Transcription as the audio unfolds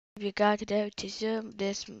If you got today teacher,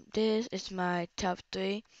 this is my top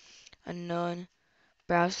 3 unknown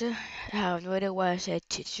browser. I have no idea why I said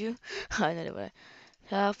teach you. I don't know why.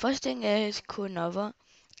 So first thing is Cool Nova.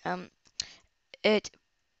 Um, it's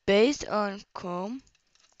based on Chrome.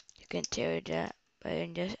 You can tell that by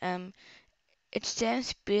in this. It's same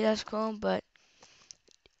speed as Chrome, but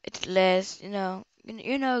it's less.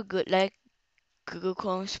 Good like Google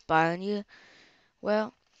Chrome spy on you.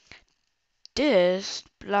 Well, this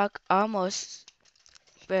block almost,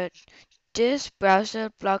 but this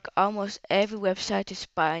browser block almost every website to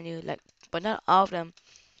spy on you, like, but not all of them,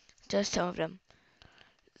 just some of them.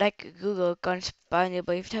 Like Google can spy on you,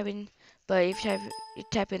 but you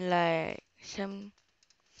type in like something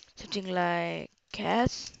like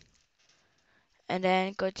cats, and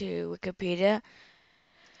then go to Wikipedia.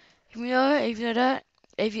 If you know that,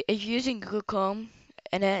 if you're using Google Chrome,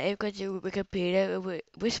 and then if you go to Wikipedia, it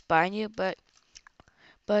will spy on you, but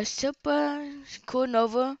Super Cool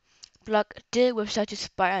Nova block the website to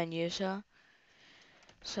spy on you, so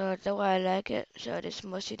that's why I like it. So this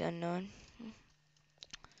mostly unknown.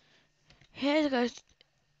 Here's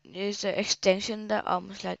is an extension that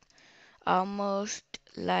almost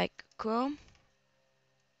like Chrome.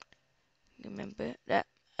 Remember that?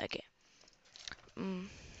 Okay. Mm.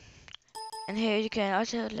 And here you can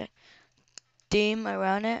also like theme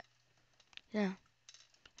around it. Yeah.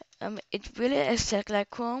 It really exactly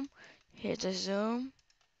like Chrome. Here's the zoom.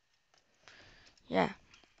 Yeah.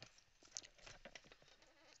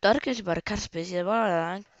 Dat is bara kastspecial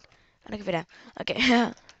bara. Anak vida.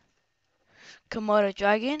 Okay. Komodo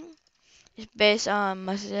Dragon is based on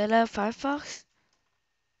Mozilla Firefox.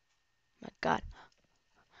 My God,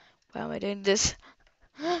 why am I doing this?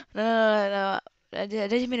 No, no, no, no. I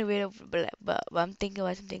didn't mean to read it, but I'm thinking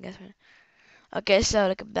about something else. Okay, so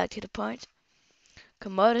like back to the point.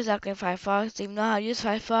 Komodo is like in Firefox. If you know how to use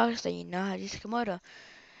Firefox, then you know how to use Komodo.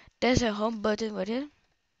 There's a home button with it.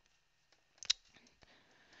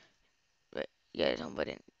 Yeah, there's a home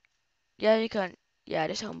button. Yeah, you can. Yeah,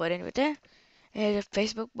 there's a home button with it. And here's a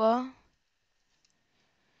Facebook bar.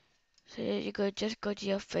 So you could just go to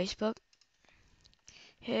your Facebook.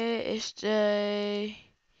 Here is the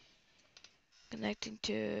connecting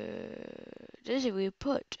to. This is a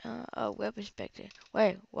report. A web inspector.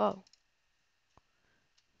 Wait, whoa.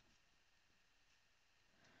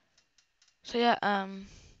 So yeah,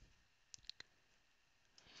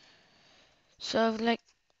 so like,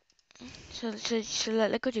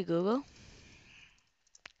 let's go to Google,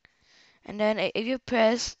 and then if you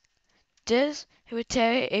press this, it will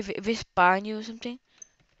tell you if it's spying you or something.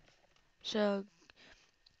 So,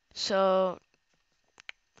 so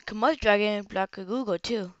Komodo Dragon block Google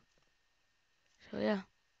too. So yeah,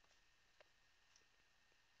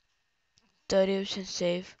 30%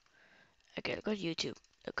 safe. Okay, look at YouTube.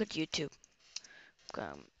 Look at YouTube.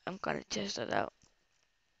 I'm gonna test that out.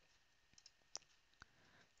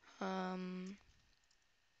 Um,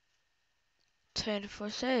 24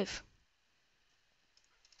 safe.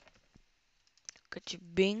 Go to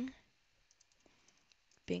Bing,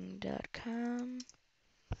 Bing.com.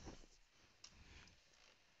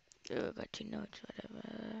 Oh, got your notes,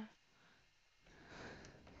 whatever.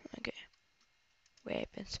 Okay, web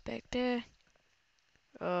inspector.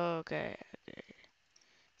 Okay,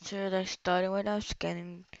 so that's starting right now.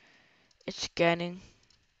 Scanning. It's scanning.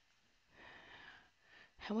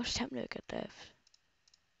 How much time do I get left?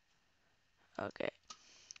 Okay,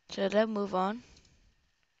 so let's move on.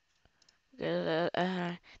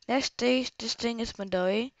 Next stage, this thing is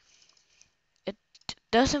midori. It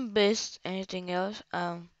doesn't base anything else.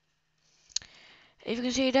 If you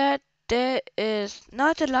can see that there is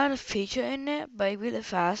not a lot of feature in it, but really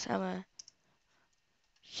fast. I'm gonna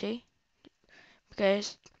see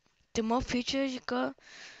because the more features you got,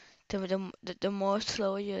 the more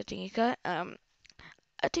slower you think you got.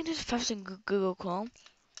 I think this is faster than Google Chrome.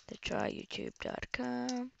 Let's try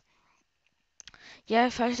YouTube.com. Yeah,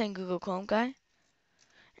 faster than Google Chrome, guy.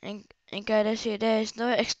 And gotta see there is no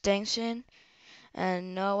extension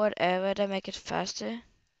and no whatever that make it faster.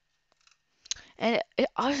 And it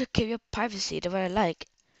also gives you privacy, the way I like.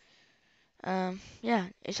 Yeah,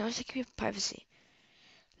 it's also gives you privacy.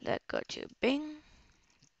 Let's go to Bing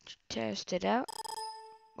to test it out.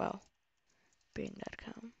 Well,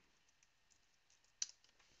 Bing.com.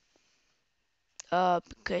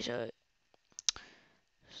 Because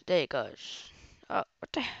there it goes. Oh,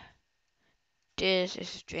 what the? This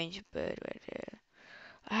is a strange bird right there.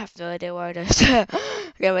 I have no idea why that's.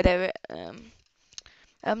 Yeah, whatever. Um,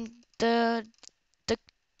 the the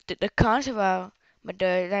the cons about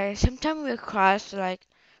Madrid, like sometimes we cross like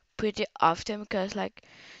pretty often because like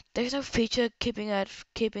there's no feature keeping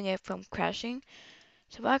it from crashing.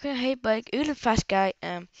 So I can hate, but really fast guy.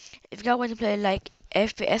 If you want to play like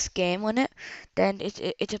FPS game on it, then it's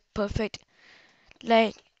a perfect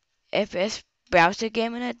like FPS browser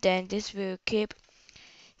game on it. Then this will keep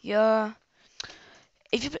your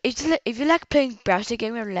if you like playing browser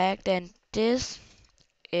game with lag, then this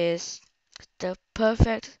is the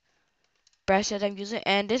perfect browser that I'm using,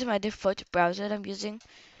 and this is my default browser that I'm using.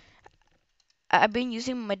 I've been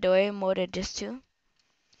using midori more than this too.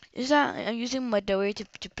 Is that I'm using midori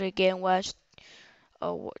to play game watch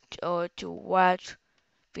or to watch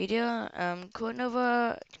video. Could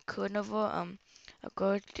never I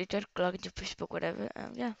go to just log into Facebook whatever.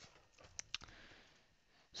 Yeah.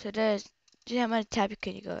 So there's see how many tab you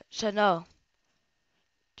can you go. So no,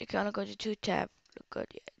 you can only go to two tab. Look good.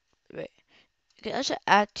 Yeah. Wait. You can also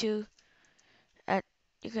add. You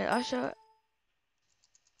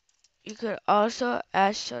can also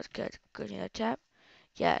add shortcut. Go to your tab.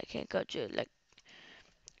 Yeah, I can go to like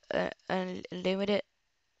unlimited,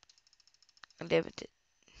 unlimited.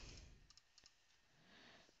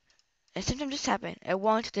 And sometimes this happen. I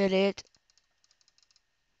want to delete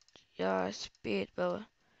your speed, but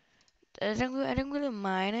I don't really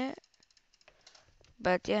mind it.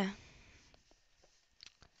 But yeah,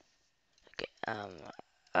 okay.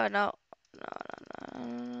 Oh no,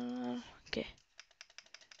 no. Okay.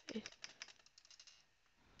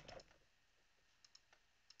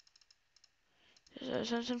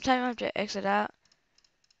 So sometimes I have to exit out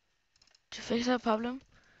to fix that problem.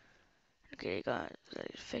 Okay, you got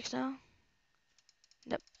it fixed now.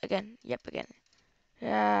 Yep, again. Yep, again.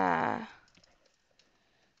 Yeah.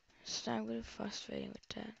 It's not really frustrating with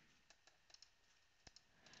that.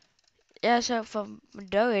 Yeah, so for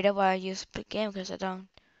Midori, that's why I use split game because I don't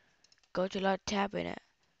go to a lot of tab in it.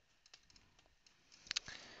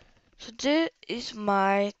 So this is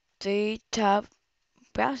my 3 tab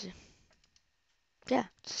browser. Yeah,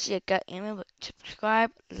 see you guys. Remember,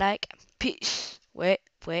 subscribe, like, peace. Wait.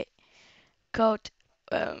 Code.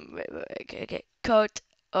 Okay. Code.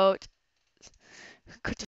 Out.